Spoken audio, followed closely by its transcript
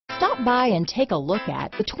Stop by and take a look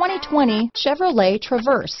at the 2020 Chevrolet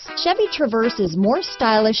Traverse. Chevy Traverse is more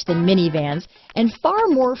stylish than minivans and far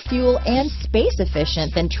more fuel and space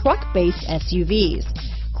efficient than truck-based SUVs.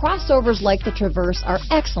 Crossovers like the Traverse are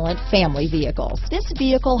excellent family vehicles. This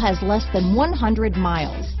vehicle has less than 100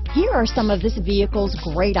 miles. Here are some of this vehicle's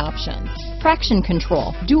great options: traction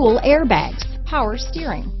control, dual airbags, power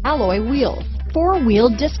steering, alloy wheels, four-wheel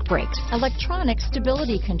disc brakes, electronic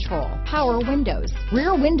stability control, power windows,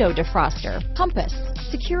 rear window defroster, compass,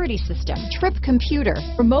 security system, trip computer,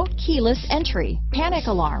 remote keyless entry, panic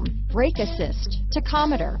alarm, brake assist,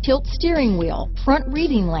 tachometer, tilt steering wheel, front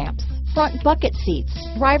reading lamps, front bucket seats,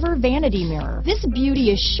 driver vanity mirror. This beauty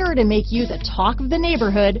is sure to make you the talk of the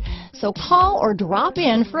neighborhood, so call or drop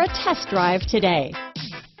in for a test drive today.